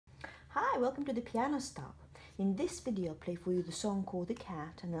Hi, welcome to the piano stop. In this video I'll play for you the song called The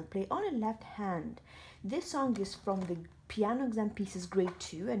Cat, and I'll play on the left hand. This song is from the Piano Exam Pieces Grade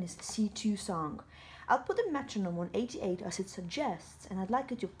 2 and it's a C2 song. I'll put the metronome on 88 as it suggests, and I'd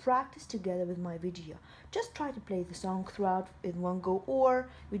like you to practice together with my video. Just try to play the song throughout in one go, or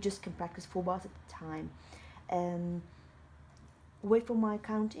we just can practice 4 bars at a time. Wait for my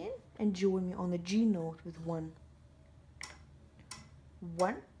count in and join me on the G note with 1.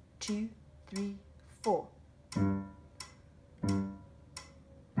 1, 2, 3, 4.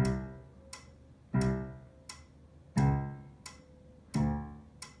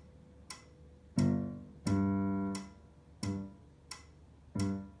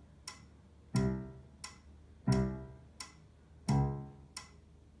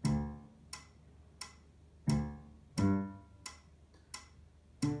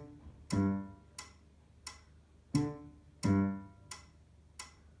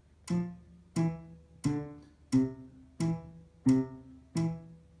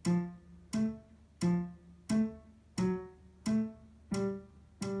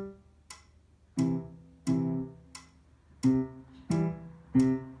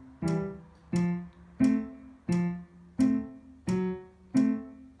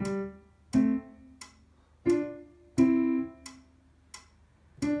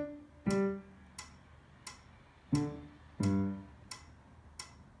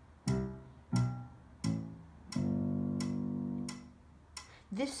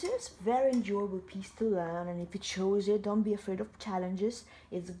 This is a very enjoyable piece to learn, and if it shows you, don't be afraid of challenges.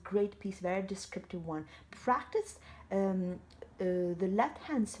 It's a great piece, very descriptive one. Practice the left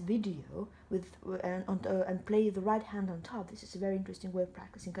hand's video and play the right hand on top. This is a very interesting way of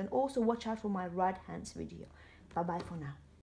practicing. You can also watch out for my right hand's video. Bye bye for now.